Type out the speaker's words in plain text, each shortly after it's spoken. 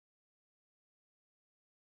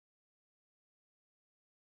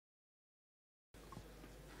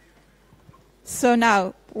So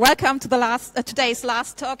now, welcome to the today's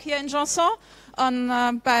last talk here in Janson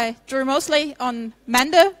by Drew Moseley on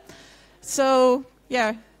Mender. So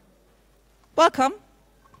yeah, welcome.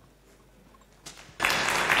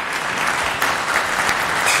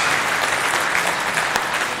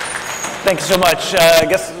 Thank you so much. I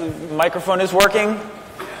guess the microphone is working.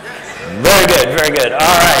 Very good, very good. All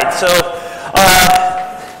right, so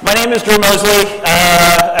my name is Drew Moseley.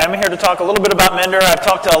 I'm here to talk a little bit about Mender. I've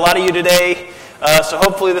talked to a lot of you today, so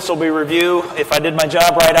hopefully this will be a review. If I did my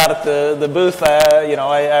job right out at the booth,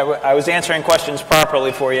 I was answering questions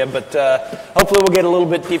properly for you, but hopefully we'll get a little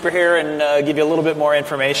bit deeper here and give you a little bit more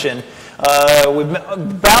information. We've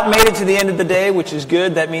about made it to the end of the day, which is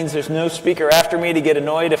good. That means there's no speaker after me to get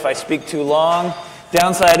annoyed if I speak too long.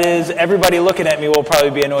 Downside is everybody looking at me will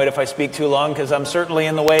probably be annoyed if I speak too long because I'm certainly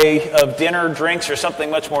in the way of dinner, drinks, or something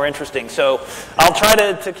much more interesting. So I'll try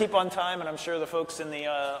to keep on time, and I'm sure the folks in the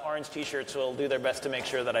orange t-shirts will do their best to make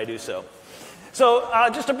sure that I do so. So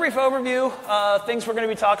just a brief overview, things we're going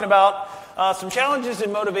to be talking about, some challenges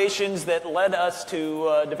and motivations that led us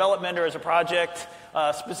to develop Mender as a project,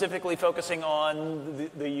 specifically focusing on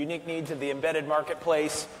the unique needs of the embedded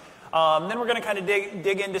marketplace. Then we're going to kind of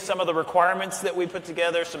dig into some of the requirements that we put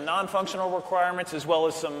together, some non-functional requirements, as well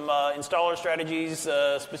as some installer strategies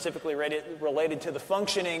specifically related to the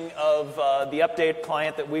functioning of the update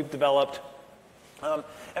client that we've developed.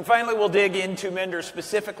 And finally, we'll dig into Mender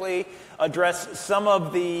specifically, address some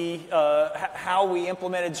of the how we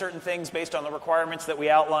implemented certain things based on the requirements that we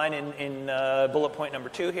outline in bullet point number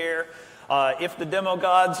 2 here. If the demo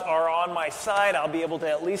gods are on my side, I'll be able to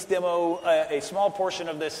at least demo a small portion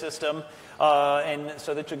of this system, and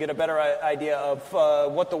so that you'll get a better idea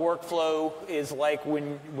of what the workflow is like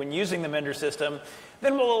when using the Mender system.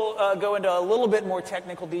 Then we'll go into a little bit more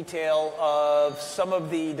technical detail of some of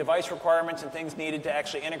the device requirements and things needed to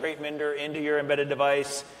actually integrate Mender into your embedded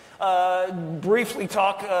device. Briefly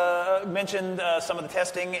mention some of the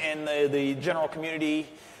testing and the general community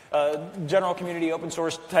open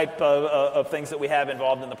source type of things that we have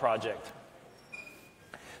involved in the project.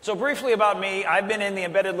 So briefly about me, I've been in the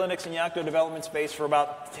embedded Linux and Yocto development space for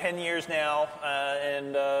about 10 years now,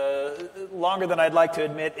 and longer than I'd like to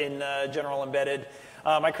admit in general embedded.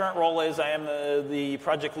 My current role is I am the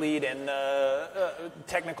project lead and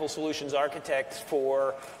technical solutions architect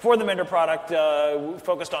for the Mender product,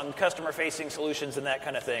 focused on customer-facing solutions and that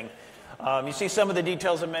kind of thing. You see some of the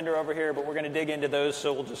details of Mender over here, but we're going to dig into those,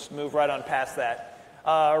 so we'll just move right on past that.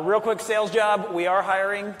 Real quick sales job, we are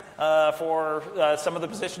hiring for some of the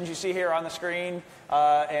positions you see here on the screen,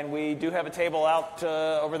 and we do have a table out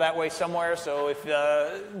over that way somewhere, so if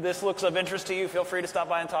this looks of interest to you, feel free to stop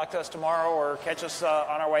by and talk to us tomorrow or catch us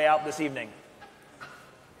on our way out this evening.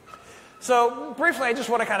 So briefly, I just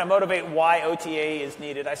want to kind of motivate why OTA is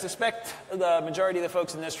needed. I suspect the majority of the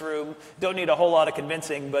folks in this room don't need a whole lot of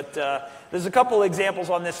convincing, but there's a couple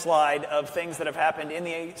examples on this slide of things that have happened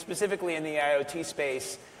specifically in the IoT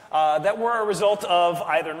space that were a result of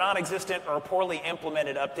either non-existent or poorly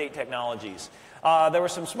implemented update technologies. There were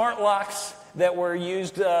some smart locks that were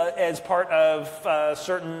used as part of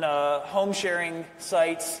certain home sharing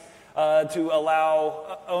sites to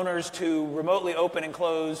allow owners to remotely open and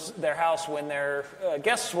close their house when their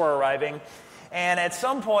guests were arriving. And at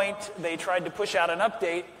some point, they tried to push out an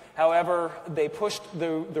update. However, they pushed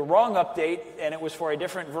the wrong update, and it was for a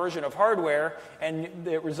different version of hardware, and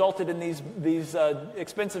it resulted in these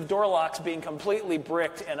expensive door locks being completely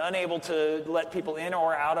bricked and unable to let people in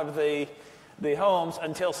or out of the homes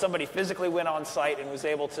until somebody physically went on site and was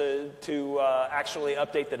able to actually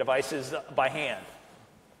update the devices by hand.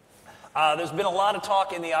 There's been a lot of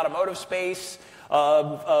talk in the automotive space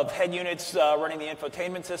of head units running the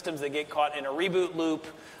infotainment systems that get caught in a reboot loop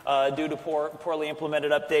due to poorly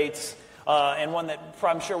implemented updates. And one that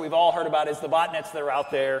I'm sure we've all heard about is the botnets that are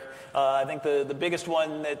out there. I think the biggest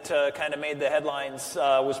one that kind of made the headlines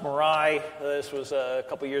was Mirai. This was a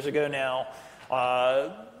couple years ago now.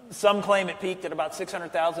 Some claim it peaked at about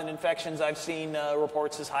 600,000 infections. I've seen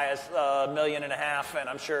reports as high as 1.5 million, and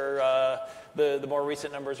I'm sure the more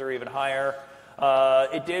recent numbers are even higher.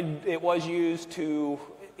 It was used to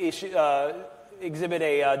exhibit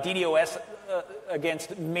a DDoS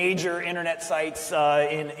against major internet sites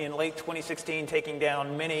in late 2016, taking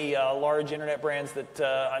down many large internet brands that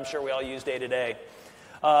I'm sure we all use day to day.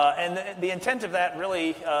 And the intent of that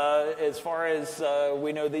really, as far as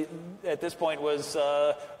we know at this point, was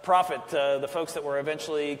profit. The folks that were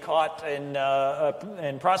eventually caught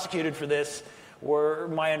and prosecuted for this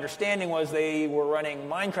my understanding was they were running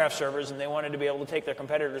Minecraft servers and they wanted to be able to take their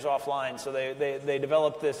competitors offline. So they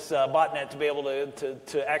developed this botnet to be able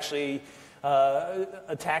to actually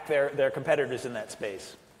attack their competitors in that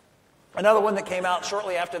space. Another one that came out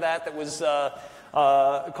shortly after that was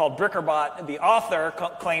called Brickerbot. The author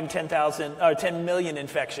claimed 10 million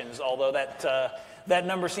infections, although that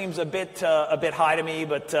number seems a bit high to me,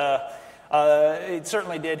 but it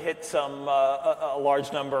certainly did hit a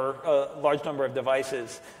large number of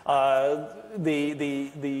devices.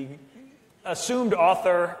 The assumed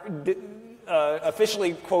author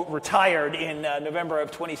officially, quote, retired in November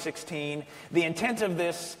of 2016. The intent of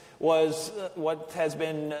this was what has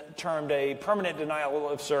been termed a permanent denial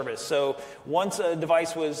of service. So once a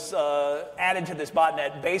device was added to this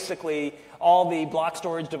botnet, basically all the block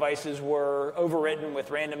storage devices were overwritten with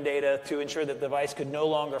random data to ensure that the device could no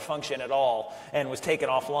longer function at all and was taken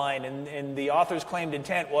offline. And the author's claimed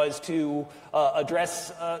intent was to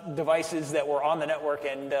address devices that were on the network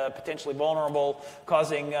and potentially vulnerable,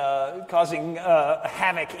 causing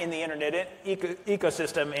havoc in the internet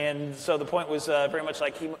ecosystem. And so the point was very much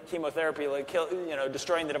like chemotherapy, like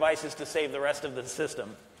destroying the devices to save the rest of the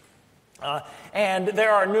system. And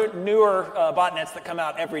there are newer botnets that come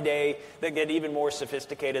out every day that get even more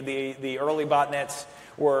sophisticated. The early botnets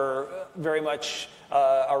were very much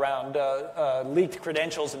around leaked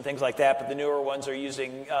credentials and things like that, but the newer ones are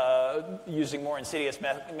using more insidious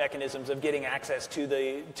mechanisms of getting access to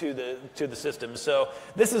the system. So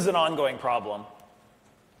this is an ongoing problem.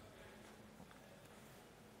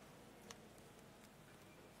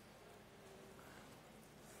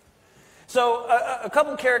 So a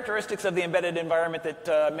couple characteristics of the embedded environment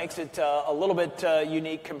that makes it a little bit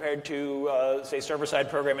unique compared to, say, server-side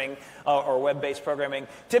programming or web-based programming.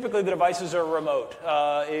 Typically, the devices are remote.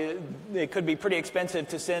 It could be pretty expensive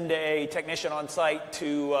to send a technician on site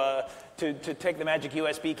to take the magic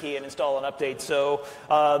USB key and install an update. So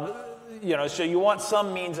so you want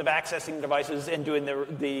some means of accessing devices and doing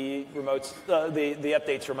the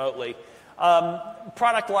updates remotely.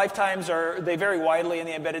 Product lifetimes they vary widely in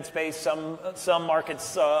the embedded space. Some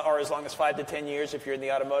markets are as long as 5 to 10 years. If you're in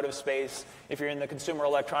the automotive space, if you're in the consumer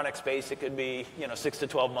electronics space, it could be 6 to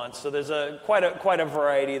 12 months. So there's quite a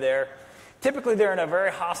variety there. Typically, they're in a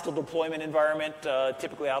very hostile deployment environment,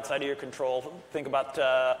 typically outside of your control. Think about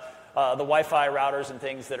the Wi-Fi routers and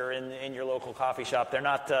things that are in your local coffee shop. They're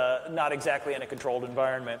not exactly in a controlled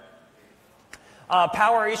environment.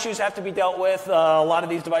 Power issues have to be dealt with. A lot of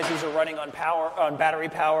these devices are running on battery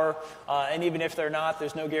power, and even if they're not,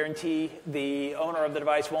 there's no guarantee the owner of the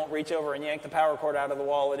device won't reach over and yank the power cord out of the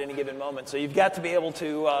wall at any given moment. So you've got to be able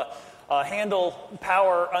to handle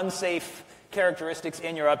power unsafe characteristics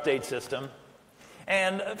in your update system.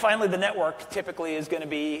 And finally, the network typically is going to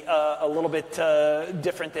be a little bit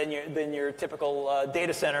different than your typical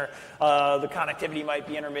data center. The connectivity might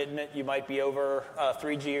be intermittent. You might be over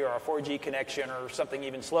 3G or a 4G connection or something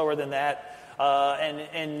even slower than that.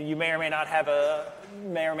 And you may or may not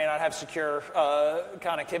have secure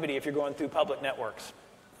connectivity if you're going through public networks.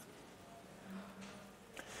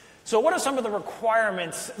 So what are some of the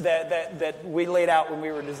requirements that we laid out when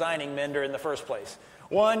we were designing Mender in the first place?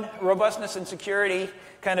 One, robustness and security,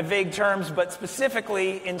 kind of vague terms, but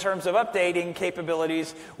specifically in terms of updating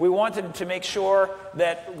capabilities, we wanted to make sure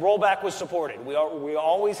that rollback was supported. We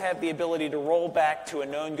always have the ability to roll back to a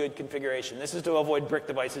known good configuration. This is to avoid brick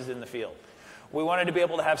devices in the field. We wanted to be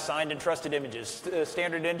able to have signed and trusted images,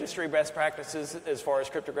 standard industry best practices as far as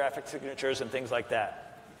cryptographic signatures and things like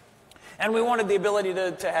that. And we wanted the ability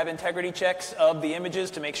to have integrity checks of the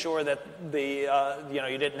images to make sure that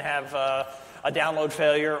you didn't have a download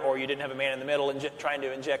failure or you didn't have a man in the middle trying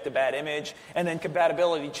to inject a bad image. And then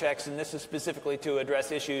compatibility checks, and this is specifically to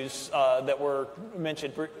address issues that were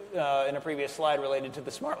mentioned in a previous slide related to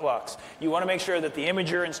the smart locks. You want to make sure that the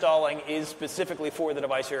image you're installing is specifically for the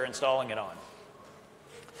device you're installing it on.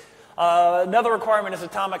 Another requirement is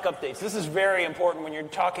atomic updates. This is very important when you're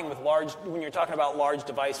talking about large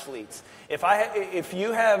device fleets. If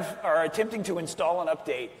you are attempting to install an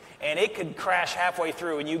update and it could crash halfway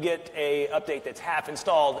through and you get a update that's half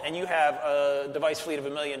installed and you have a device fleet of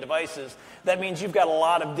 1 million devices, that means you've got a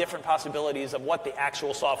lot of different possibilities of what the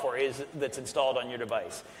actual software is that's installed on your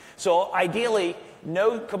device. So ideally,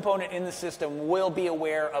 no component in the system will be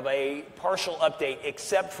aware of a partial update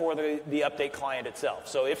except for the update client itself.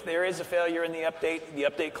 So if there is a failure in the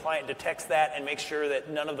update client detects that and makes sure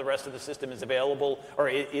that none of the rest of the system is available or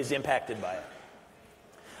is impacted by it.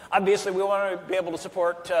 Obviously, we want to be able to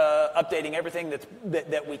support updating everything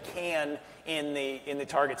that we can in the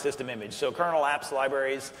target system image. So kernel, apps,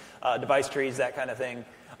 libraries, device trees, that kind of thing.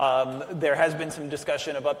 There has been some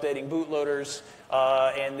discussion of updating bootloaders,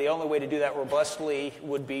 and the only way to do that robustly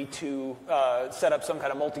would be to set up some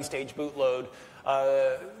kind of multi-stage bootload,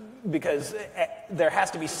 because there has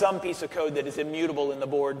to be some piece of code that is immutable in the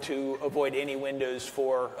board to avoid any windows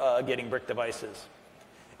for getting brick devices.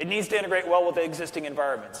 It needs to integrate well with the existing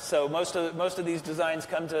environments. So most of these designs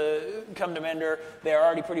come to Mender. They're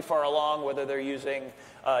already pretty far along, whether they're using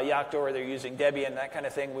Yocto or they're using Debian, that kind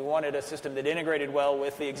of thing. We wanted a system that integrated well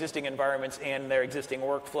with the existing environments and their existing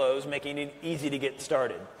workflows, making it easy to get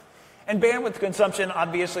started. And bandwidth consumption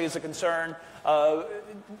obviously is a concern.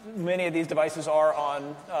 Many of these devices are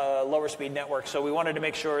on lower speed networks, so we wanted to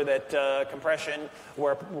make sure that compression,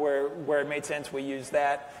 where it made sense, we use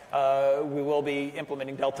that. We will be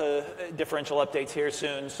implementing delta differential updates here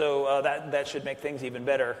soon, so that should make things even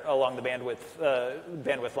better along the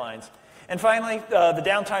bandwidth lines. And finally, the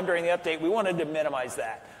downtime during the update, we wanted to minimize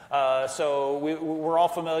that. So we're all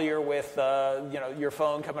familiar with your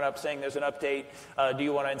phone coming up saying there's an update. Do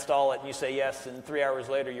you want to install it? And you say yes, and 3 hours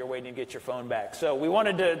later you're waiting to get your phone back. So we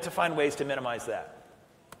wanted to find ways to minimize that.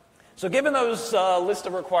 So given those list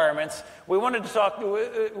of requirements, we wanted to talk.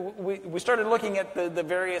 We started looking at the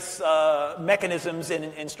various mechanisms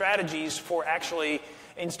and strategies for actually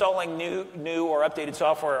installing new or updated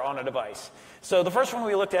software on a device. So the first one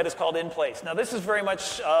we looked at is called In Place. Now this is very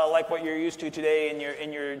much like what you're used to today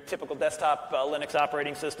in your typical desktop Linux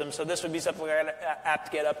operating system. So this would be something like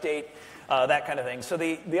apt-get update, that kind of thing. So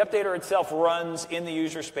the updater itself runs in the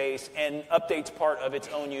user space and updates part of its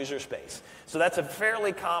own user space. So that's a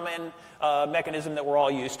fairly common mechanism that we're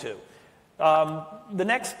all used to. The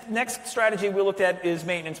next strategy we looked at is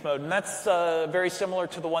maintenance mode, and that's very similar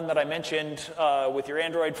to the one that I mentioned with your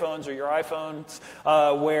Android phones or your iPhones,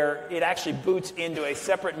 where it actually boots into a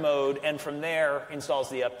separate mode and from there installs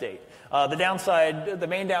the update. The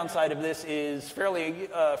main downside of this is fairly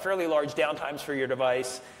large downtimes for your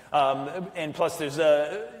device, and plus there's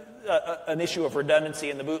an issue of redundancy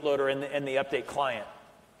in the bootloader and the update client.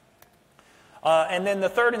 And then the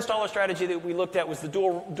third installer strategy that we looked at was the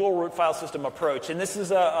dual root file system approach. And this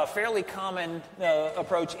is a fairly common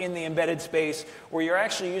approach in the embedded space where you're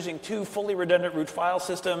actually using two fully redundant root file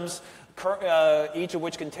systems, each of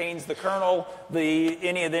which contains the kernel,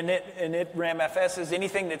 any of the init RAM FSs,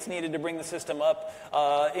 anything that's needed to bring the system up,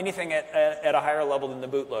 anything at a higher level than the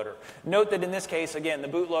bootloader. Note that in this case, again, the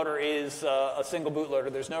bootloader is a single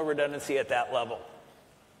bootloader. There's no redundancy at that level.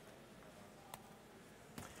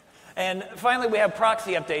 And finally, we have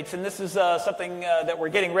proxy updates, and this is something that we're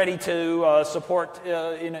getting ready to support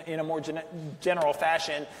in a more general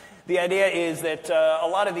fashion. The idea is that a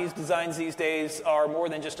lot of these designs these days are more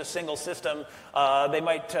than just a single system.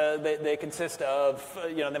 They consist of,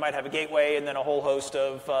 they might have a gateway and then a whole host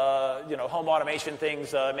of, home automation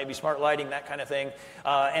things, maybe smart lighting, that kind of thing.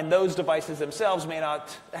 And those devices themselves may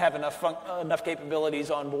not have enough capabilities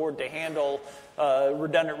on board to handle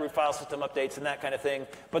redundant root file system updates and that kind of thing.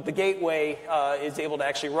 But the gateway is able to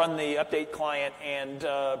actually run the update client and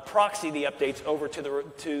proxy the updates over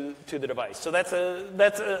to the device. So that's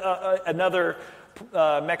another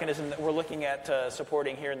mechanism that we're looking at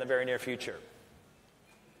supporting here in the very near future.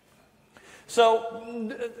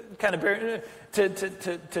 So, kind of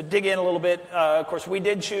to dig in a little bit, of course, we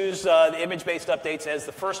did choose the image-based updates as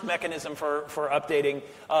the first mechanism for updating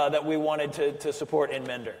that we wanted to support in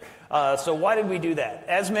Mender. So why did we do that?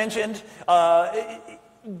 As mentioned,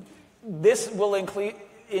 this will,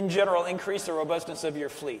 in general, increase the robustness of your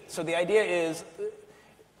fleet. So the idea is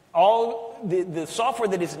all the software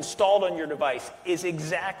that is installed on your device is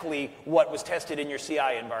exactly what was tested in your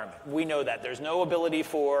CI environment. We know that. There's no ability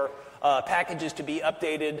for packages to be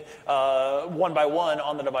updated one by one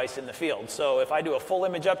on the device in the field. So if I do a full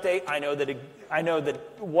image update, I know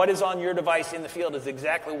that what is on your device in the field is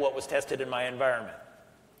exactly what was tested in my environment.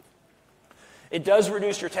 It does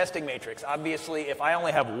reduce your testing matrix. Obviously, if I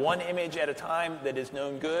only have one image at a time that is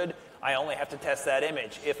known good, I only have to test that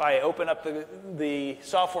image. If I open up the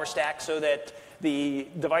software stack so that the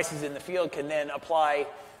devices in the field can then apply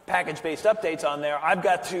package-based updates on there, I've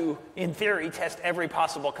got to, in theory, test every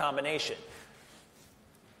possible combination.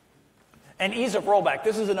 And ease of rollback,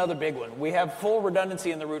 this is another big one. We have full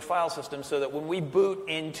redundancy in the root file system so that when we boot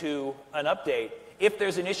into an update, if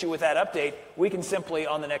there's an issue with that update, we can simply,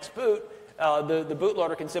 on the next boot, the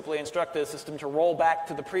bootloader can simply instruct the system to roll back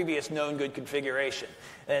to the previous known good configuration.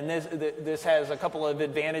 And this has a couple of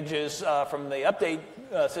advantages from the update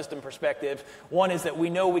system perspective. One is that we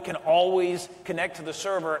know we can always connect to the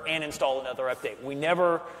server and install another update. We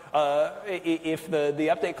never, if the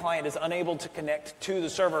update client is unable to connect to the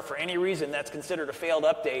server for any reason, that's considered a failed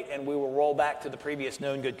update, and we will roll back to the previous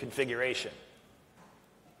known good configuration.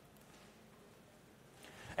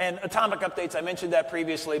 And atomic updates, I mentioned that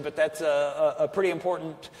previously, but that's a pretty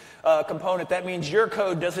important component. That means your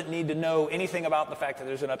code doesn't need to know anything about the fact that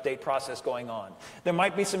there's an update process going on. There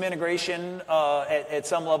might be some integration at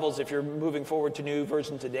some levels if you're moving forward to new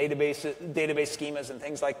versions of database schemas and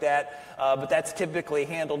things like that, but that's typically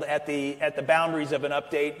handled at the boundaries of an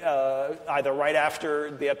update, either right after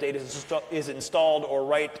the update is installed or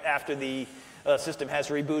right after the system has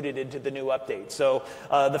rebooted into the new update. So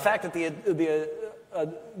the fact that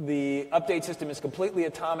the update system is completely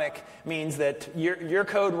atomic means that your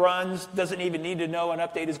code runs, doesn't even need to know an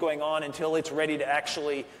update is going on until it's ready to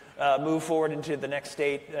actually move forward into the next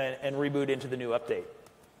state and reboot into the new update.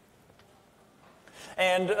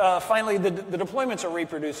 And finally, the deployments are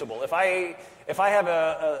reproducible. If I have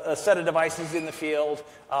a set of devices in the field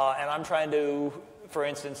and I'm trying to, for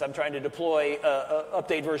instance, I'm trying to deploy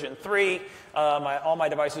update version 3. All my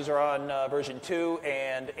devices are on version 2,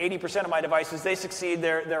 and 80% of my devices, they succeed.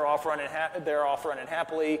 They're off running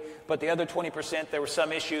happily. But the other 20%, there was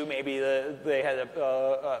some issue. Maybe they had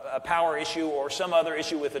a power issue or some other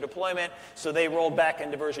issue with the deployment, so they rolled back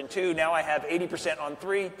into version 2. Now I have 80% on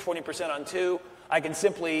 3, 20% on 2. I can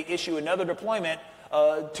simply issue another deployment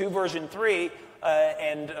to version 3.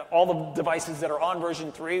 And all the devices that are on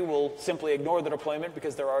version 3 will simply ignore the deployment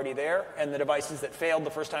because they're already there, and the devices that failed the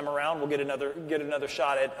first time around will get another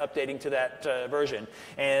shot at updating to that version.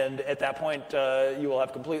 And at that point, you will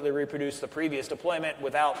have completely reproduced the previous deployment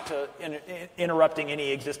without interrupting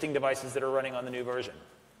any existing devices that are running on the new version.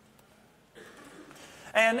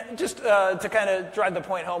 And just to kind of drive the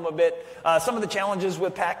point home a bit, some of the challenges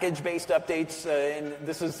with package-based updates, and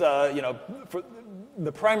this is, for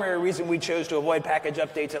the primary reason we chose to avoid package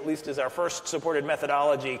updates, at least as our first supported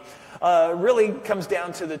methodology, really comes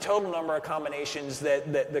down to the total number of combinations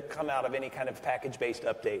that come out of any kind of package-based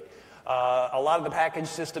update. A lot of the package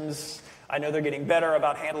systems, I know they're getting better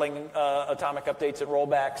about handling atomic updates and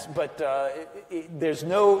rollbacks, but there's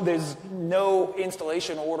no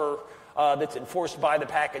installation order that's enforced by the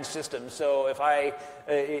package system. So if I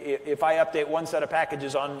update one set of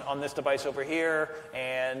packages on this device over here,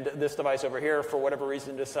 and this device over here for whatever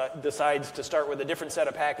reason decides to start with a different set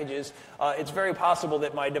of packages, it's very possible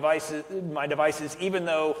that my devices, even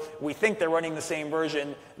though we think they're running the same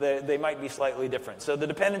version, they might be slightly different. So the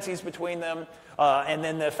dependencies between them, and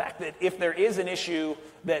then the fact that if there is an issue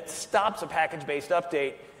that stops a package-based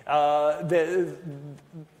update,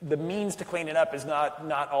 the means to clean it up is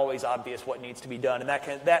not always obvious what needs to be done, and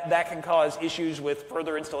that can cause issues with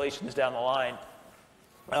further installations down the line,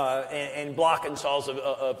 and block installs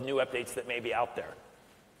of new updates that may be out there.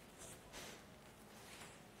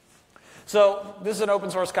 So this is an open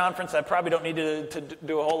source conference. I probably don't need to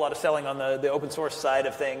do a whole lot of selling on the open source side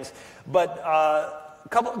of things, but a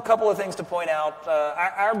couple of things to point out.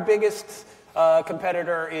 Our biggest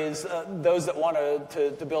competitor is those that want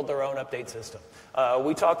to build their own update system.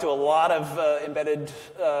 We talked to a lot of embedded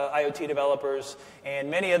IoT developers, and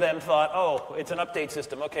many of them thought, oh, it's an update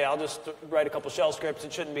system. Okay, I'll just write a couple shell scripts.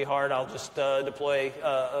 It shouldn't be hard. I'll just deploy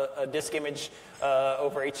a disk image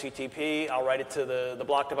over HTTP. I'll write it to the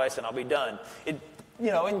block device, and I'll be done.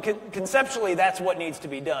 And conceptually, that's what needs to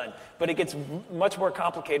be done. But it gets much more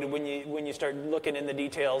complicated when you start looking in the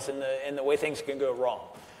details and the way things can go wrong.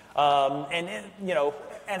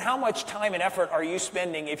 And how much time and effort are you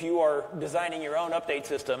spending if you are designing your own update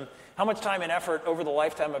system? How much time and effort over the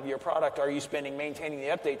lifetime of your product are you spending maintaining the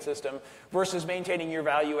update system versus maintaining your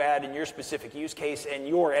value add and your specific use case and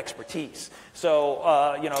your expertise? So,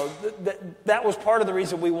 that was part of the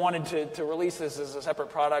reason we wanted to release this as a separate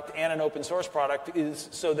product and an open source product, is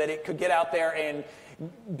so that it could get out there and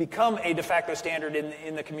become a de facto standard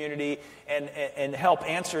in the community and help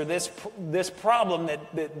answer this problem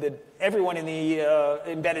that everyone in the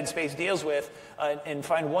embedded space deals with, and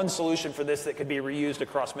find one solution for this that could be reused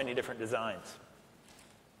across many different designs.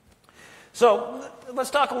 So let's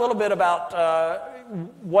talk a little bit about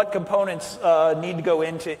what components need to go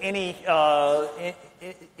into any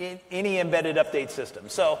embedded update system.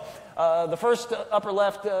 So the first upper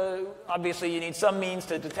left, obviously you need some means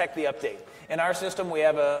to detect the update. In our system, we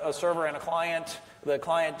have a server and a client. The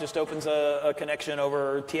client just opens a connection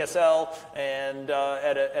over TSL and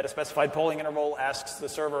at a specified polling interval asks the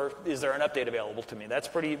server, is there an update available to me? That's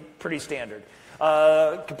pretty standard.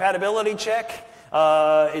 Compatibility check.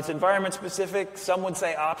 It's environment specific. Some would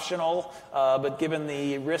say optional, but given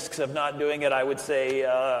the risks of not doing it, I would say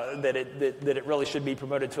that it really should be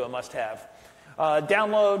promoted to a must-have.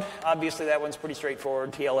 Download, obviously that one's pretty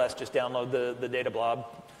straightforward. TLS, just download the data blob.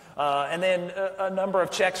 And then a number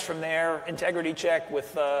of checks from there. Integrity check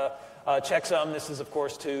with checksum. This is, of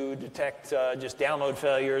course, to detect just download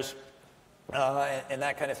failures. and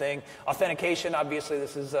that kind of thing. Authentication, obviously,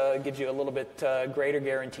 this gives you a little bit greater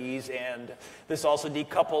guarantees, and this also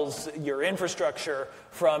decouples your infrastructure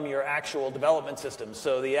from your actual development system.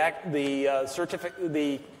 So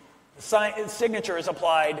the signature is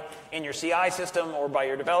applied in your CI system or by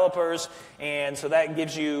your developers, and so that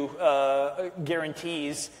gives you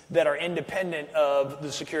guarantees that are independent of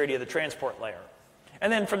the security of the transport layer.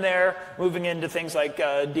 And then from there, moving into things like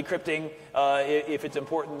decrypting, if it's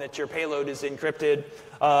important that your payload is encrypted,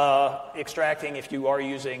 extracting if you are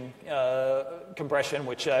using compression,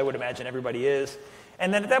 which I would imagine everybody is.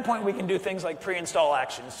 And then at that point, we can do things like pre-install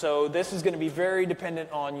actions. So this is going to be very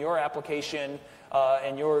dependent on your application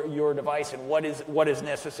and your device and what is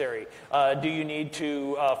necessary. Do you need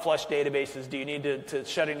to flush databases? Do you need to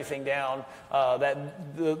shut anything down?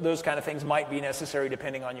 Those kind of things might be necessary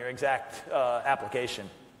depending on your exact application.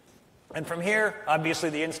 And from here, obviously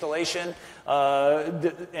the installation,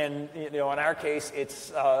 and in our case,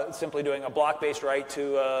 it's simply doing a block-based write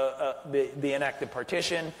to the inactive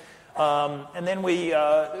partition. And then we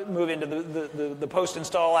move into the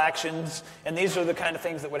post-install actions, and these are the kind of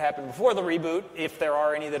things that would happen before the reboot, if there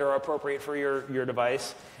are any that are appropriate for your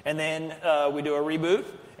device. And then we do a reboot,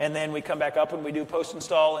 and then we come back up and we do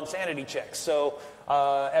post-install and sanity checks. So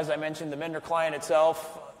as I mentioned, the Mender client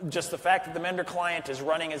itself, just the fact that the Mender client is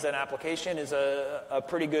running as an application is a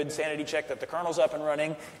pretty good sanity check that the kernel's up and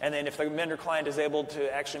running. And then if the Mender client is able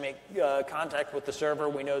to actually make contact with the server,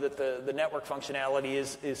 we know that the network functionality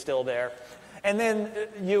is still there. And then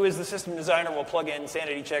you as the system designer will plug in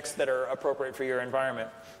sanity checks that are appropriate for your environment.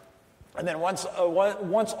 And then once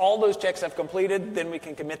all those checks have completed, then we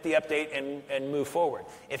can commit the update and move forward.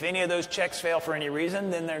 If any of those checks fail for any reason,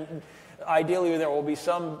 then ideally there will be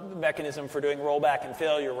some mechanism for doing rollback and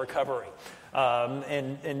failure recovery.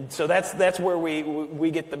 And so that's where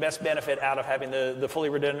we get the best benefit out of having the fully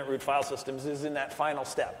redundant root file systems, is in that final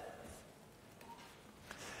step.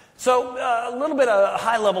 So a little bit of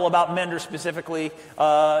high level about Mender specifically.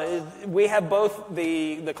 We have both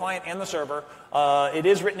the client and the server. It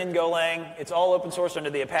is written in Golang. It's all open source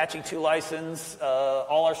under the Apache 2 license.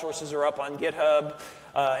 All our sources are up on GitHub.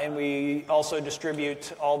 And we also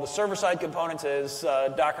distribute all the server-side components as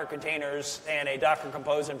Docker containers and a Docker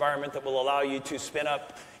Compose environment that will allow you to spin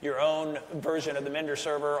up your own version of the Mender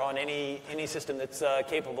server on any system that's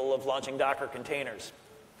capable of launching Docker containers.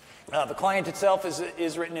 The client itself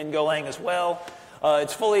is written in Golang as well.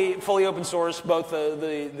 It's fully open source, both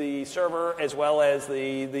the server as well as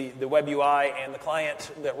the web UI and the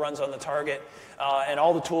client that runs on the target. And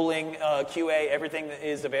all the tooling, QA, everything that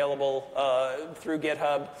is available through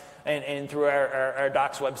GitHub and through our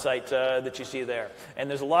docs website that you see there. And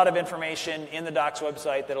there's a lot of information in the docs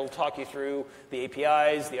website that will talk you through the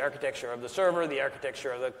APIs, the architecture of the server, the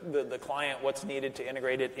architecture of the client, what's needed to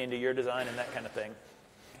integrate it into your design, and that kind of thing.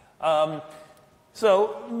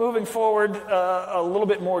 So moving forward, a little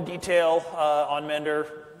bit more detail on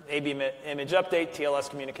Mender, AB image update, TLS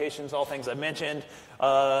communications, all things I've mentioned.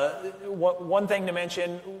 One thing to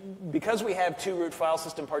mention, because we have 2 root file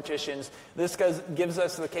system partitions, this gives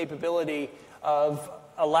us the capability of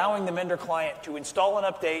allowing the Mender client to install an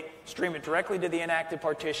update, stream it directly to the inactive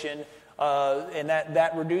partition, and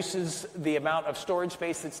that reduces the amount of storage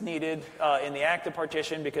space that's needed in the active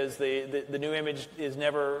partition, because the new image is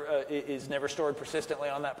never stored persistently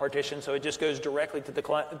on that partition, so it just goes directly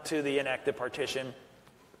to the inactive partition.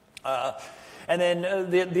 And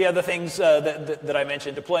then the other things that I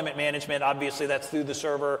mentioned, deployment management, obviously that's through the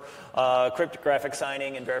server, cryptographic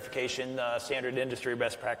signing and verification, standard industry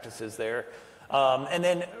best practices there. And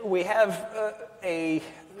then we have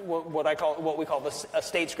what we call a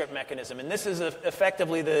state script mechanism, and this is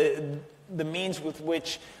effectively the means with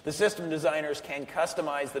which the system designers can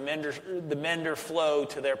customize the Mender flow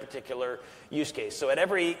to their particular use case. So at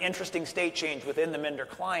every interesting state change within the Mender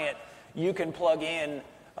client, you can plug in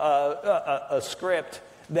a script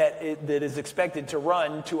that is expected to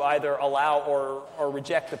run to either allow or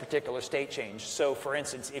reject the particular state change. So for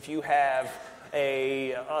instance, if you have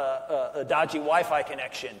a dodgy Wi-Fi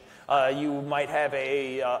connection, you might have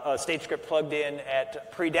a state script plugged in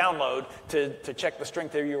at pre-download to check the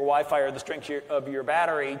strength of your Wi-Fi or the strength of your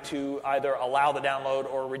battery to either allow the download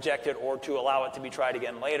or reject it, or to allow it to be tried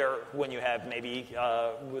again later when you have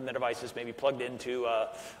when the device is maybe plugged into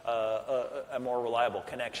a more reliable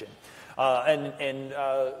connection. And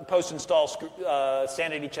post-install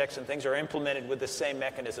sanity checks and things are implemented with the same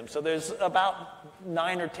mechanism. So there's about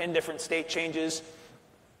 9 or 10 different state changes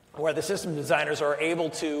where the system designers are able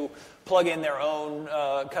to plug in their own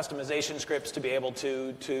customization scripts to be able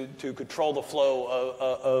to control the flow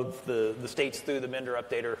of the states through the Mender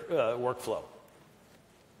updater workflow.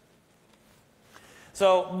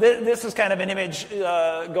 So this is kind of an image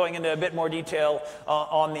going into a bit more detail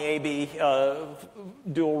on the AB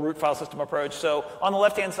dual root file system approach. So on the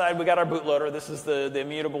left-hand side, we got our bootloader. This is the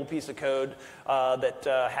immutable piece of code that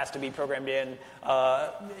has to be programmed in,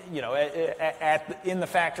 in the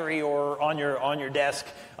factory or on your desk.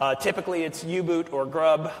 Typically, it's U-boot or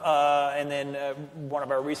grub, and then one of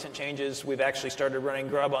our recent changes, we've actually started running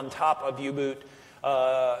grub on top of U-boot.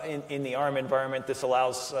 In the ARM environment. This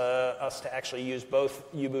allows us to actually use both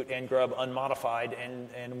U-boot and grub unmodified,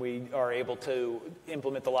 and we are able to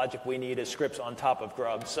implement the logic we need as scripts on top of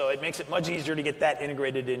grub. So it makes it much easier to get that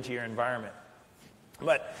integrated into your environment.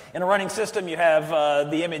 But in a running system, you have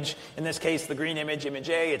the image, in this case, the green image, image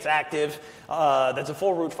A. It's active. That's a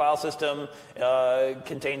full root file system.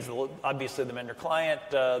 Contains, obviously, the Mender client,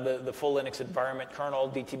 the full Linux environment, kernel,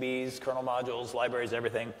 DTBs, kernel modules, libraries,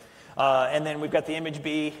 everything. And then we've got the image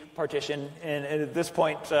B partition, and at this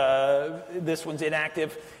point, this one's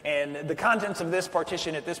inactive, and the contents of this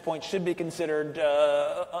partition at this point should be considered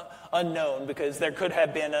unknown, because there could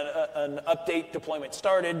have been an update deployment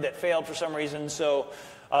started that failed for some reason. So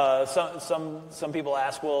some people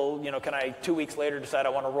ask, well, can I 2 weeks later decide I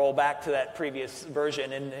want to roll back to that previous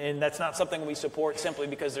version? And that's not something we support, simply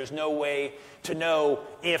because there's no way to know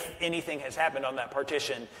if anything has happened on that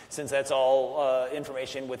partition, since that's all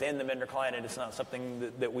information within the Mender client, and it's not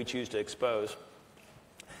something that we choose to expose.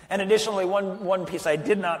 And additionally, one piece I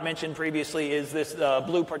did not mention previously is this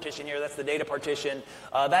blue partition here. That's the data partition.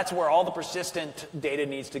 That's where all the persistent data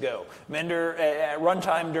needs to go. Mender, at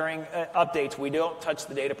runtime during updates, we don't touch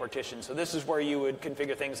the data partition. So this is where you would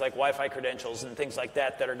configure things like Wi-Fi credentials and things like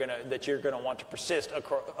that that you're going to want to persist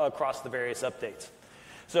across the various updates.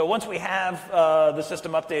 So once we have the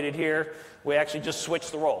system updated here, we actually just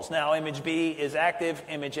switch the roles. Now image B is active,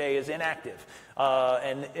 image A is inactive.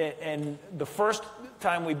 And the first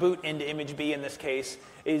time we boot into image B in this case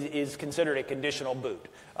is considered a conditional boot.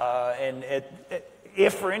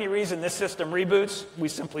 If for any reason this system reboots, we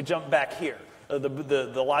simply jump back here.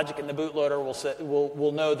 The logic in the bootloader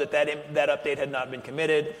will know that update had not been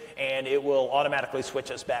committed, and it will automatically switch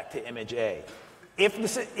us back to image A.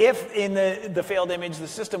 If in the failed image the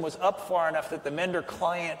system was up far enough that the Mender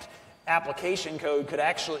client application code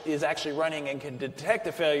is actually running and can detect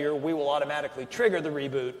a failure, we will automatically trigger the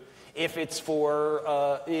reboot. If it's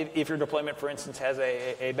if your deployment, for instance, has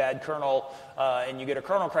a bad kernel and you get a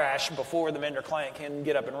kernel crash before the Mender client can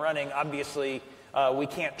get up and running, obviously we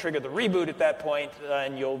can't trigger the reboot at that point,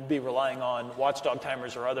 and you'll be relying on watchdog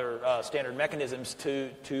timers or other standard mechanisms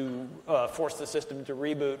to force the system to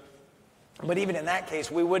reboot. But even in that case,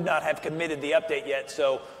 we would not have committed the update yet.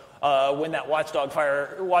 So when that watchdog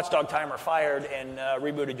timer fired and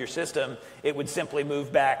rebooted your system, it would simply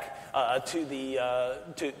move back to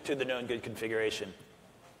the known good configuration.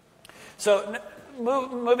 So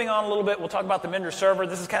moving on a little bit, we'll talk about the Mender server.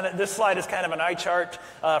 This slide is kind of an eye chart.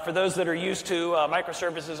 For those that are used to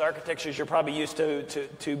microservices architectures, you're probably used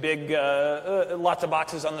to big, lots of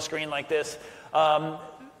boxes on the screen like this.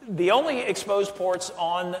 The only exposed ports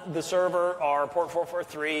on the server are port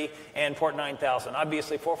 443 and port 9000.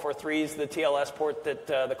 Obviously, 443 is the TLS port that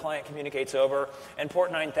the client communicates over, and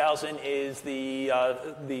port 9000 is the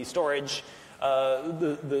storage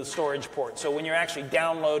port. So when you're actually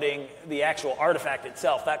downloading the actual artifact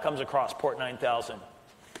itself, that comes across port 9000.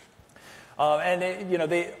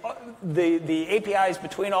 The APIs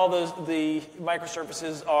between all the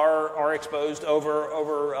microservices are exposed over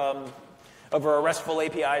a RESTful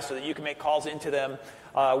API so that you can make calls into them.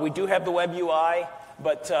 We do have the web UI,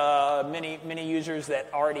 but many users that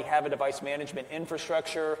already have a device management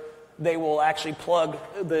infrastructure, they will actually plug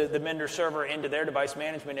the Mender server into their device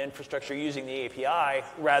management infrastructure using the API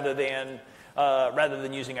rather than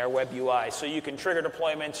using our web UI. So you can trigger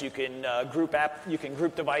deployments, you can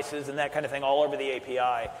group devices and that kind of thing all over the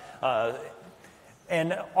API.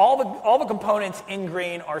 And all the components in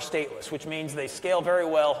green are stateless, which means they scale very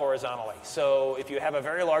well horizontally. So if you have a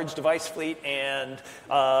very large device fleet and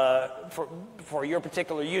for your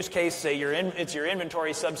particular use case, say it's your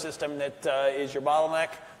inventory subsystem that is your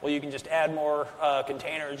bottleneck, well, you can just add more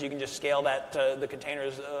containers. You can just scale that the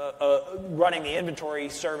containers running the inventory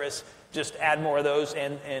service, just add more of those,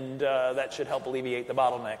 and that should help alleviate the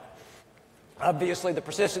bottleneck. Obviously, the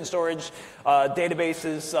persistent storage,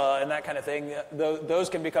 databases, and that kind of thing, those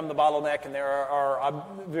can become the bottleneck, and there are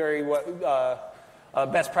very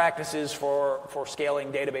best practices for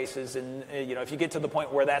scaling databases. And if you get to the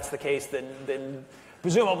point where that's the case, then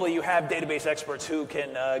presumably you have database experts who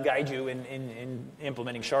can guide you in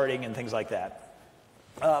implementing sharding and things like that.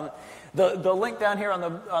 The link down here on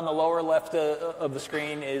the lower left of the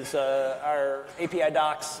screen is our API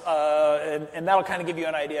docs, and that'll kind of give you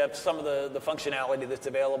an idea of some of the functionality that's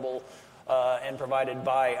available and provided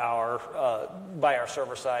by our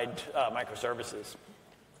server-side microservices.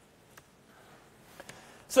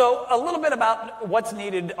 So a little bit about what's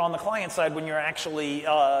needed on the client side when you're actually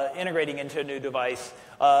integrating into a new device.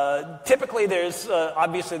 Typically,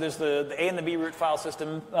 obviously there's the A and the B root file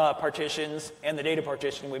system partitions and the data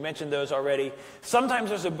partition. We mentioned those already. Sometimes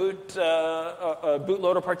there's a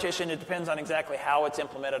bootloader partition. It depends on exactly how it's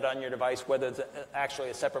implemented on your device, whether it's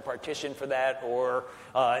actually a separate partition for that, or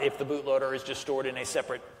if the bootloader is just stored in a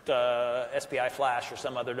separate SPI flash or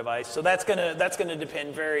some other device. So that's gonna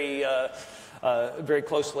depend very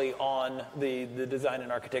closely on the design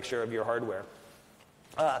and architecture of your hardware.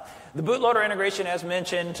 The bootloader integration, as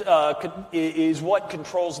mentioned, is what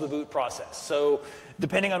controls the boot process. So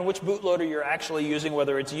depending on which bootloader you're actually using,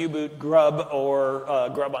 whether it's U-boot, Grub, or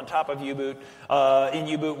Grub on top of U-boot, in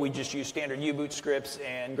U-boot we just use standard U-boot scripts,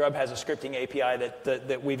 and Grub has a scripting API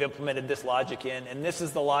that we've implemented this logic in, and this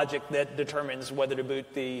is the logic that determines whether to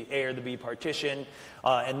boot the A or the B partition,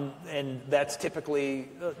 and that's typically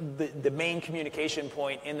the main communication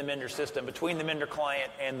point in the Mender system between the Mender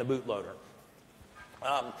client and the bootloader.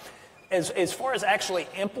 As far as actually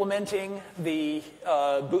implementing the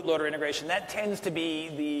bootloader integration, that tends to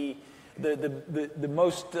be the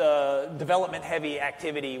most development-heavy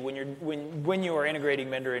activity when you are integrating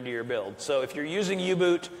Mender into your build. So if you're using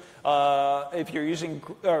U-boot, if you're using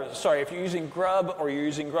Grub, or you're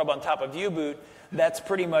using Grub on top of U-boot, that's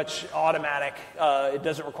pretty much automatic. It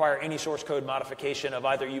doesn't require any source code modification of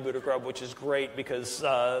either U-boot or Grub, which is great because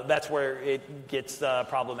that's where it gets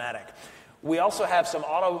problematic. We also have some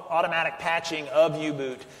automatic patching of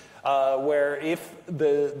U-boot, where if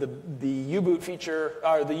the U-boot feature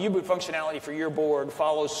or the U-boot functionality for your board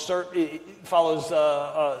follows some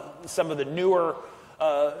of the newer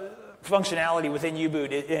functionality within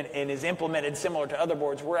U-boot and is implemented similar to other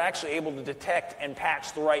boards, we're actually able to detect and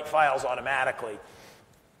patch the right files automatically.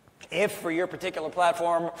 If for your particular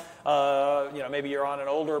platform, maybe you're on an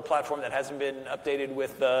older platform that hasn't been updated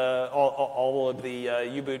with all of the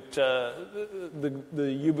U-boot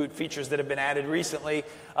the U-boot features that have been added recently,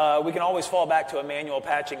 we can always fall back to a manual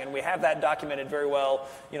patching, and we have that documented very well.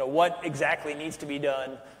 What exactly needs to be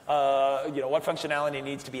done. What functionality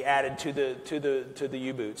needs to be added to the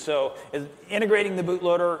U-boot. So integrating the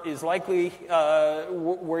bootloader is likely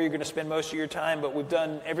where you're going to spend most of your time, but we've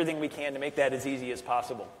done everything we can to make that as easy as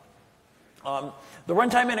possible. The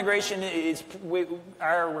runtime integration is,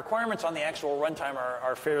 our requirements on the actual runtime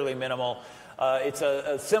are fairly minimal. It's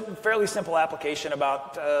a fairly simple application,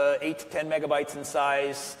 about 8 to 10 megabytes in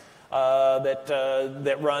size,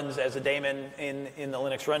 that runs as a daemon in the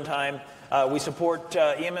Linux runtime. We support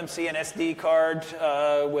eMMC and SD card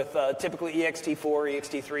with typically ext4,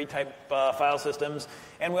 ext3 type file systems,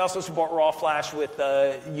 and we also support raw flash with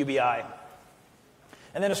UBI.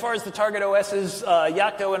 And then as far as the target OSs,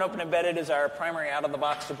 Yocto and Open Embedded is our primary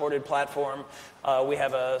out-of-the-box supported platform. We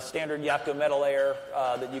have a standard Yocto meta layer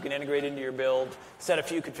that you can integrate into your build, set a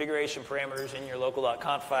few configuration parameters in your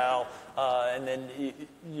local.conf file, and then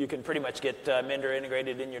you can pretty much get Mender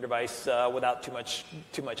integrated in your device without too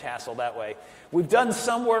much hassle that way. We've done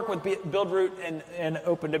some work with BuildRoot and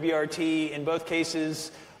OpenWRT in both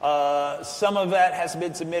cases. Some of that has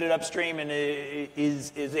been submitted upstream and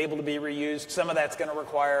is able to be reused. Some of that's going to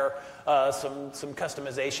require some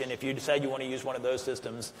customization if you decide you want to use one of those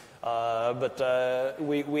systems. But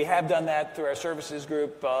we have done that through our services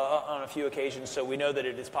group on a few occasions, so we know that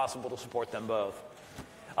it is possible to support them both.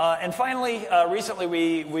 And finally, recently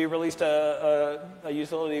we released a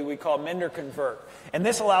utility we call Mender Convert. And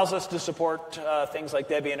this allows us to support things like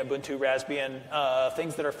Debian, Ubuntu, Raspbian,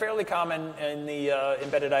 things that are fairly common in the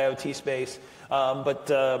embedded IoT space, but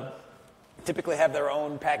typically have their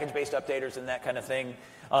own package-based updaters and that kind of thing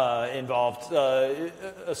involved,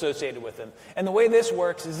 associated with them. And the way this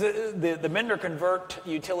works is the Mender Convert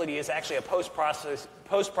utility is actually a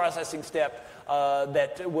post-processing step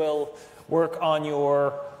that will work on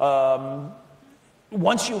your,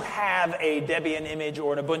 once you have a Debian image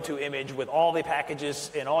or an Ubuntu image with all the packages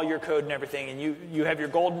and all your code and everything, and you have your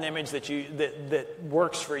golden image that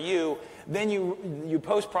works for you, then you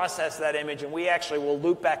post-process that image, and we actually will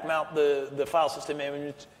loop back mount the file system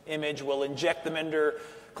image, we'll inject the Mender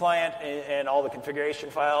client and all the configuration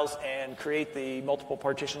files and create the multiple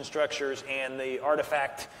partition structures and the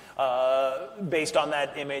artifact based on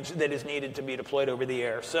that image that is needed to be deployed over the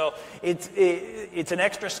air. So it's an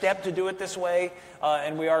extra step to do it this way,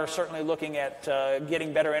 and we are certainly looking at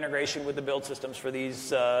getting better integration with the build systems for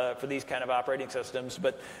these kind of operating systems.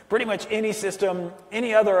 But pretty much any system,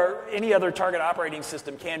 any other target operating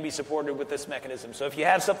system can be supported with this mechanism. So if you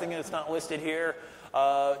have something that's not listed here,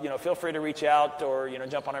 feel free to reach out or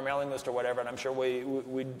jump on our mailing list or whatever, and I'm sure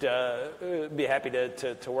we'd be happy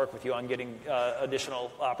to work with you on getting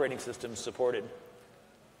additional operating systems supported.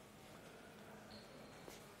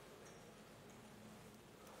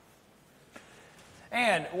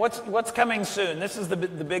 And what's coming soon? This is the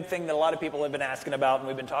big thing that a lot of people have been asking about, and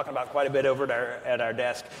we've been talking about quite a bit over at our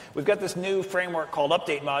desk. We've got this new framework called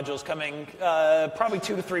Update Modules coming probably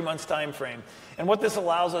 2 to 3 months time frame. And what this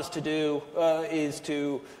allows us to do is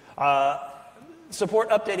to support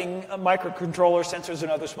updating microcontroller sensors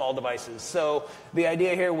and other small devices. So the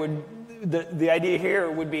idea here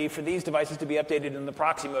would be for these devices to be updated in the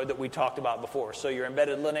proxy mode that we talked about before. So your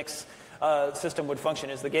embedded Linux system would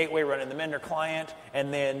function as the gateway running the Mender client,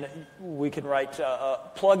 and then we can write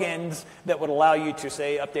plugins that would allow you to,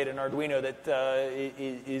 say, update an Arduino that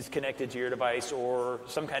is connected to your device, or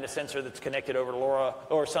some kind of sensor that's connected over LoRa,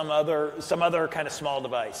 or some other kind of small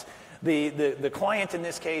device. The client in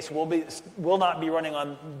this case will not be running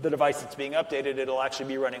on the device that's being updated. It'll actually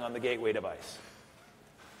be running on the gateway device.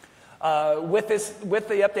 With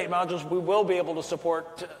the update modules, we will be able to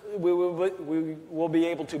support. We will be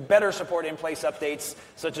able to better support in-place updates,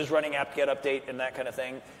 such as running apt-get update and that kind of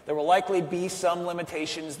thing. There will likely be some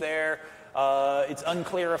limitations there. It's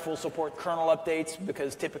unclear if we'll support kernel updates,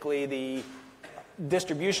 because typically the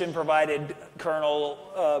distribution provided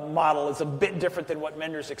kernel model is a bit different than what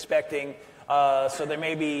Mender's expecting. So there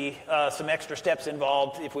may be some extra steps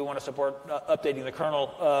involved if we want to support updating the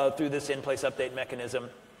kernel through this in-place update mechanism.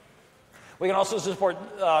 We can also support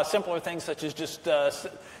simpler things such as just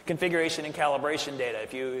configuration and calibration data.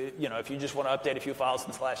 If you just want to update a few files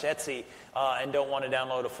in /etc and don't want to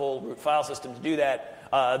download a full root file system to do that,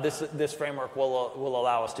 this framework will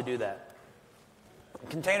allow us to do that.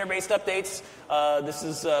 Container-based updates. This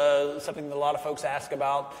is something that a lot of folks ask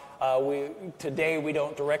about. Today we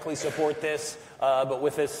don't directly support this, but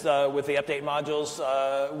with the update modules,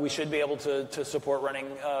 we should be able to support running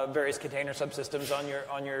various container subsystems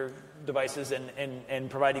on your devices and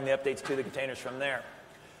providing the updates to the containers from there.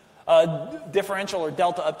 Differential or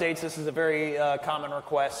delta updates. This is a very common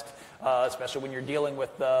request, especially when you're dealing with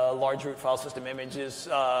large root file system images,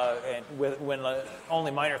 and when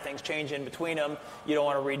only minor things change in between them. You don't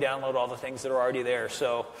want to re-download all the things that are already there.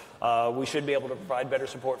 So we should be able to provide better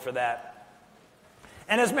support for that.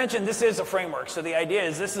 And as mentioned, this is a framework. So the idea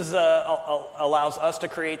is this allows us to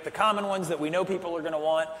create the common ones that we know people are going to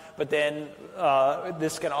want, but then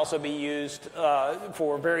this can also be used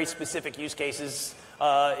for very specific use cases.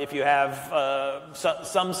 If you have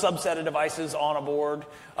some subset of devices on a board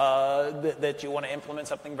that you want to implement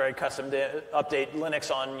something very custom to update Linux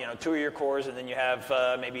on 2 of your cores, and then you have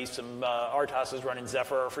maybe some RTOSes running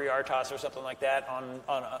Zephyr or FreeRTOS or something like that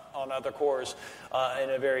on other cores, in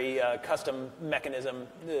a very custom mechanism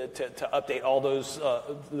to update all those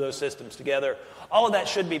systems together. All of that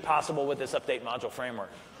should be possible with this update module framework.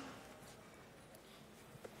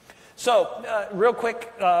 So real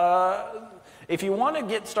quick, if you want to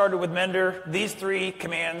get started with Mender, these 3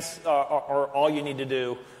 commands are all you need to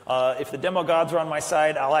do. If the demo gods are on my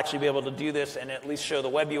side, I'll actually be able to do this and at least show the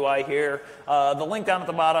web UI here. The link down at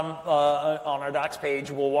the bottom on our docs page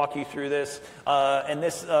will walk you through this. And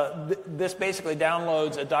this basically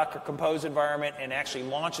downloads a Docker Compose environment and actually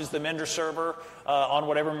launches the Mender server on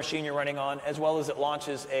whatever machine you're running on, as well as it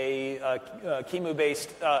launches a QEMU-based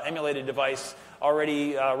emulated device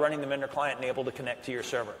already running the Mender client and able to connect to your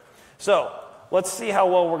server. So let's see how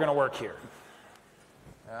well we're going to work here.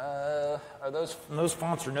 Those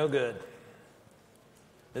fonts are no good.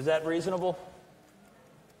 Is that reasonable?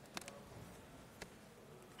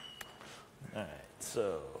 All right,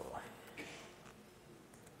 so.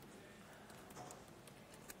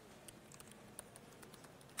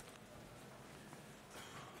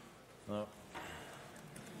 No.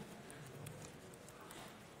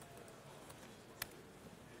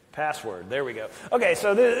 Password, there we go. Okay,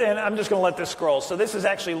 so and I'm just going to let this scroll. So this is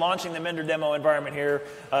actually launching the Mender demo environment here,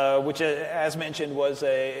 which, as mentioned, is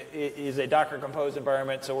a Docker Compose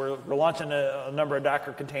environment. So we're launching a number of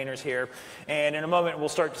Docker containers here. And in a moment, we'll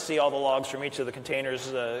start to see all the logs from each of the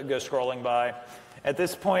containers go scrolling by. At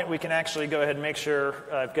this point, we can actually go ahead and make sure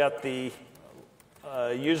I've got the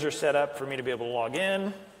user set up for me to be able to log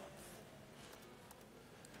in.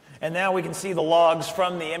 And now we can see the logs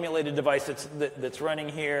from the emulated device that's running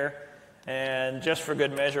here. And just for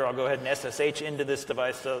good measure, I'll go ahead and SSH into this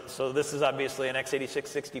device. So this is obviously an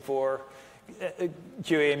x86-64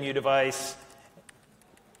 QAMU device.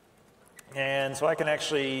 And so I can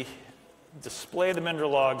actually display the Mender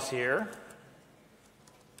logs here.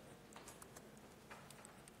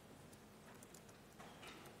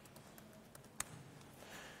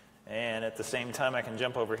 And at the same time, I can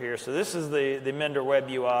jump over here. So this is the Mender web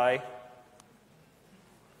UI.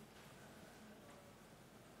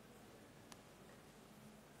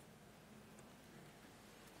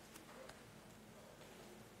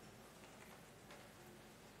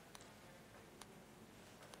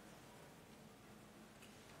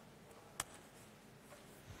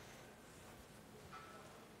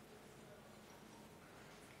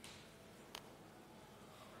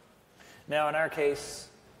 Now, in our case,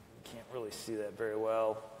 you can't really see that very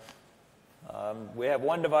well. We have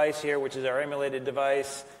one device here, which is our emulated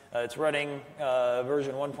device. It's running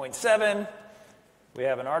version 1.7. We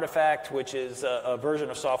have an artifact, which is a version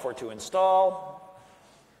of software to install.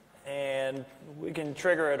 And we can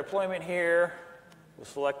trigger a deployment here. We'll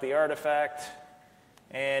select the artifact.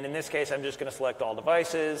 And in this case, I'm just going to select all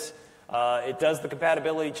devices. It does the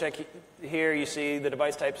compatibility check here. You see the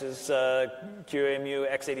device types is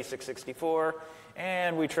QAMU x86-64,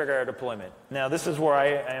 and we trigger our deployment. Now, this is where I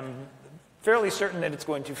am fairly certain that it's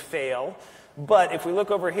going to fail. But if we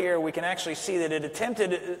look over here, we can actually see that it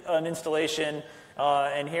attempted an installation,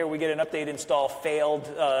 and here we get an update install failed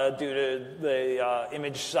due to the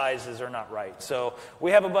image sizes are not right. So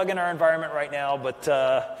we have a bug in our environment right now, but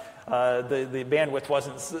the bandwidth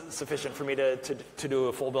wasn't sufficient for me to do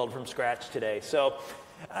a full build from scratch today. So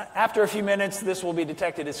after a few minutes, this will be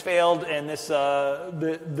detected as failed, and this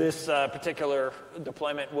particular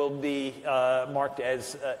deployment will be marked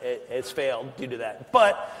as failed due to that.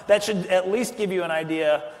 But that should at least give you an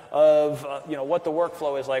idea of what the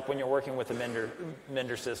workflow is like when you're working with a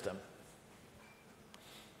Mender system.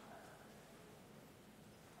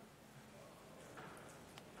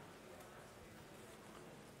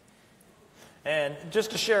 And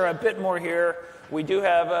just to share a bit more here, we do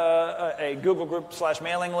have a Google group /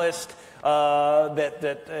 mailing list that's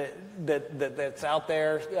out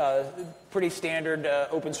there. Pretty standard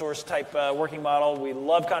open source type working model. We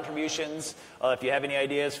love contributions. If you have any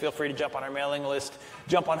ideas, feel free to jump on our mailing list.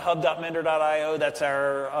 Jump on hub.mender.io. That's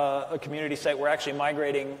our community site. We're actually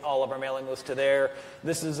migrating all of our mailing lists to there.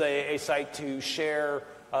 This is a site to share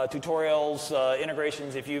tutorials,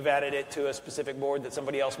 integrations. If you've added it to a specific board that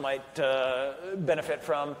somebody else might benefit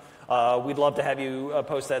from, we'd love to have you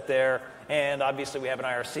post that there. And obviously, we have an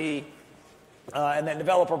IRC. And then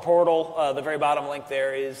developer portal, the very bottom link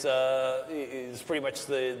there is pretty much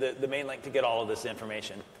the main link to get all of this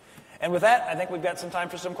information. And with that, I think we've got some time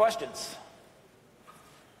for some questions.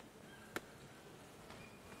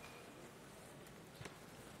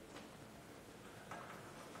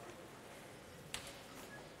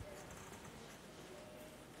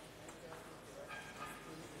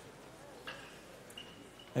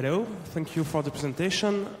 Hello, thank you for the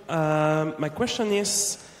presentation. My question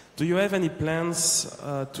is, do you have any plans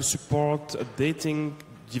to support updating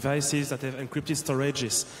devices that have encrypted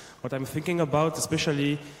storages? What I'm thinking about,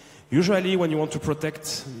 especially, usually when you want to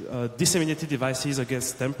protect disseminated devices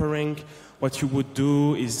against tampering, what you would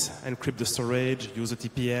do is encrypt the storage, use a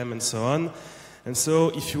TPM, and so on. And so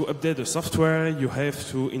if you update the software, you have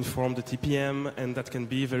to inform the TPM, and that can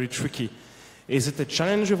be very tricky. Is it a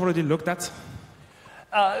challenge you've already looked at?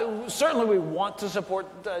 Certainly we want to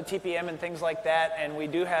support TPM and things like that, and we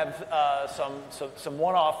do have some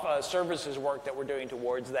one-off services work that we're doing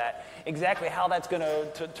towards that. Exactly how that's going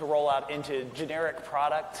to roll out into generic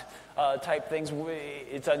product type things,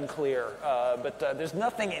 it's unclear. But there's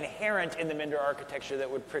nothing inherent in the Mender architecture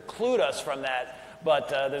that would preclude us from that, but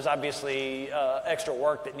there's obviously extra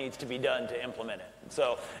work that needs to be done to implement it.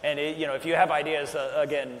 So, and if you have ideas,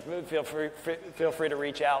 again, feel free to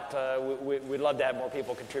reach out. We'd love to have more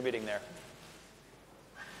people contributing there.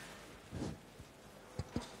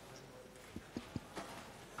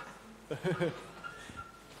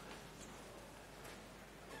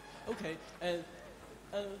 Okay,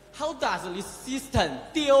 how does this system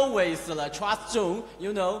deal with the trust zone?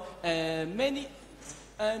 Many.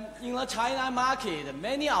 In the China market,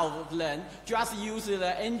 many of them just use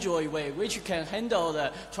the Android way, which can handle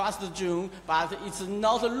the trust zone, but it's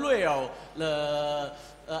not real. The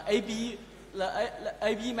AB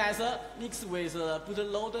method mixed with the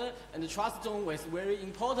bootloader and the trust zone was very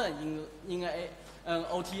important in an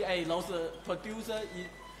OTA. Those producer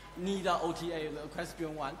need OTA. The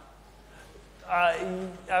question one.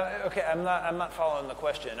 Okay, I'm not following the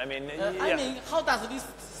question. I mean, I mean, how does this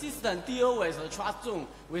system deal with the trust zone?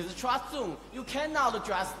 With the trust zone, you cannot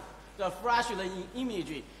just flash the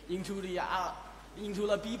image into the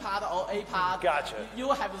B part or A part. Gotcha.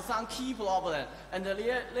 You have some key problem, and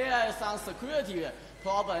there is some security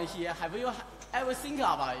problem here. Have you ever think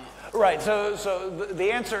about it? Right. So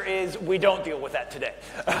the answer is we don't deal with that today.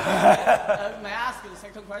 May I ask the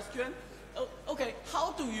second question? Okay,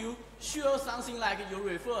 how do you show something like you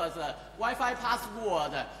refer the Wi-Fi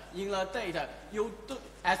password in the data?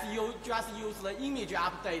 As you just use the image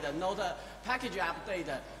update, not the package update.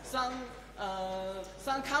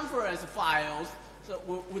 Some conference files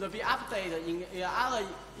would be updated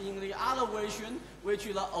in the other version, which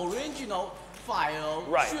is the original file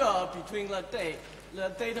shared between the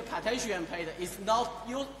data partition page is not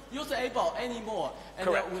usable anymore, and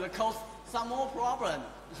it will cause some more problem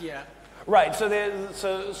here. Right.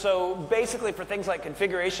 So basically, for things like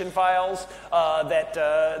configuration files that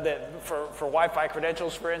for Wi-Fi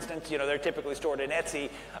credentials, for instance, they're typically stored in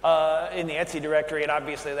Etsy, in the Etsy directory, and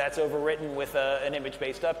obviously that's overwritten with an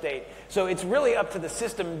image-based update. So it's really up to the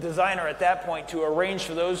system designer at that point to arrange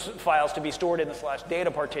for those files to be stored in the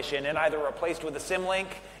 /data partition and either replaced with a symlink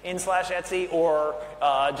in /Etsy or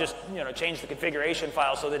just change the configuration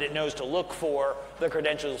file so that it knows to look for the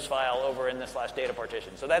credentials file over in the /data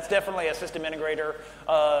partition. So that's definitely a system integrator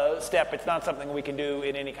step. It's not something we can do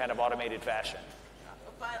in any kind of automated fashion.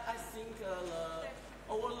 But I think the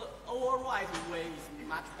override way is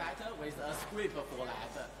much better with a script for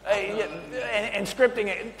that. And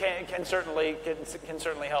scripting can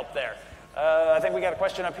certainly help there. I think we got a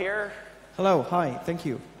question up here. Hello, hi, thank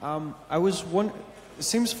you. I was wondering, it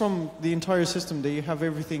seems from the entire system that you have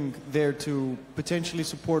everything there to potentially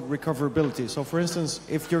support recoverability. So for instance,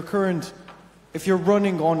 if you're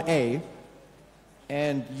running on A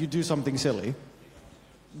and you do something silly,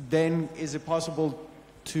 then is it possible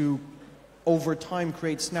to over time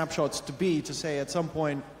create snapshots to B to say at some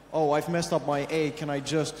point, oh, I've messed up my A, can I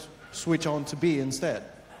just switch on to B instead?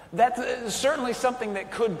 That's certainly something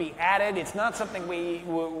that could be added. It's not something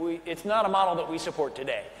it's not a model that we support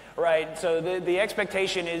today, right? So the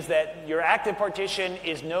expectation is that your active partition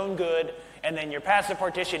is known good, and then your passive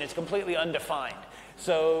partition is completely undefined.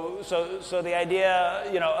 So the idea,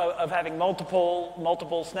 of having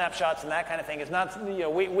multiple snapshots and that kind of thing is not,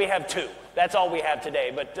 we have two. That's all we have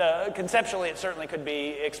today. But conceptually, it certainly could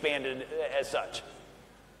be expanded as such.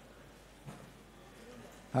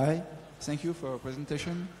 Hi, thank you for your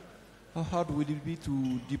presentation. How hard would it be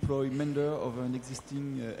to deploy Mender over an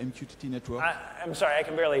existing MQTT network? I'm sorry, I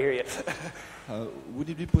can barely hear you. Would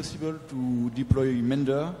it be possible to deploy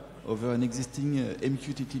Mender over an existing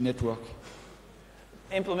MQTT network?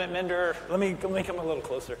 Implement Mender. Let me come a little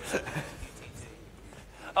closer.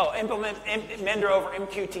 Implement Mender over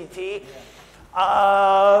MQTT.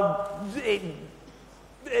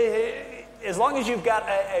 As long as you've got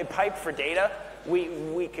a pipe for data, we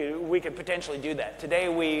could potentially do that. Today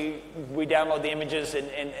we download the images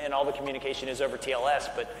and all the communication is over TLS,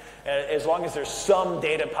 but as long as there's some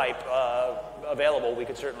data pipe available, we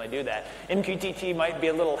could certainly do that. MQTT might be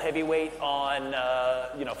a little heavyweight on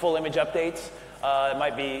full image updates.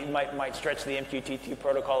 It might stretch the MQTT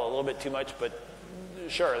protocol a little bit too much, but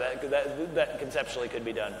sure, that conceptually could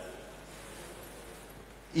be done.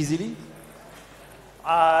 Easily?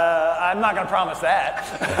 I'm not going to promise that.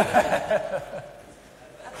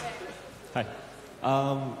 Hi.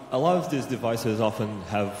 A lot of these devices often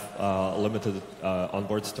have limited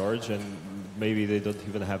onboard storage, and maybe they don't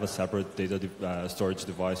even have a separate data storage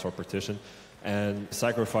device or partition. And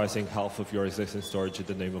sacrificing half of your existing storage in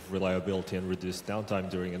the name of reliability and reduced downtime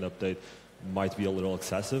during an update might be a little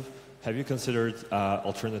excessive. Have you considered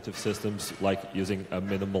alternative systems like using a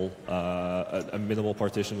minimal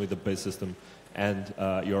partition with the base system and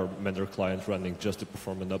your Mender client running just to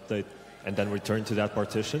perform an update and then return to that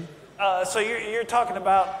partition? So you're talking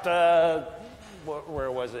about,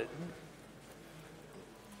 where was it?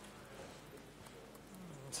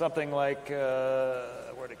 Something like,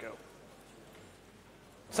 where'd it go?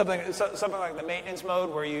 Something like the maintenance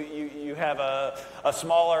mode, where you have a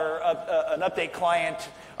smaller an update client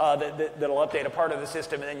that'll update a part of the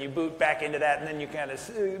system, and then you boot back into that, and then you kind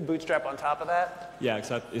of bootstrap on top of that. Yeah,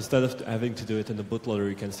 except instead of having to do it in the bootloader,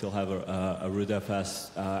 you can still have a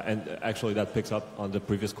rootfs, and actually that picks up on the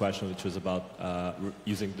previous question, which was about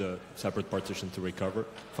using the separate partition to recover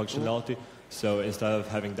functionality. So instead of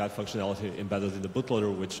having that functionality embedded in the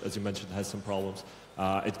bootloader, which, as you mentioned, has some problems,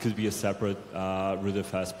 it could be a separate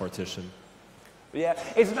rootfs partition. Yeah,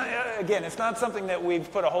 it's not something that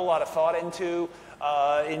we've put a whole lot of thought into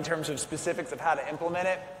in terms of specifics of how to implement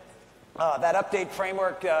it. That update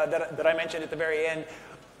framework that I mentioned at the very end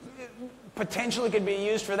potentially could be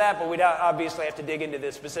used for that, but we'd obviously have to dig into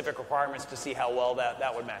the specific requirements to see how well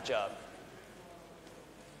that would match up.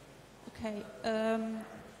 Okay.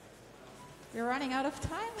 We're running out of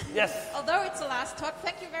time. Yes. Although it's the last talk,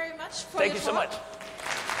 thank you very much for Thank your you so talk. much.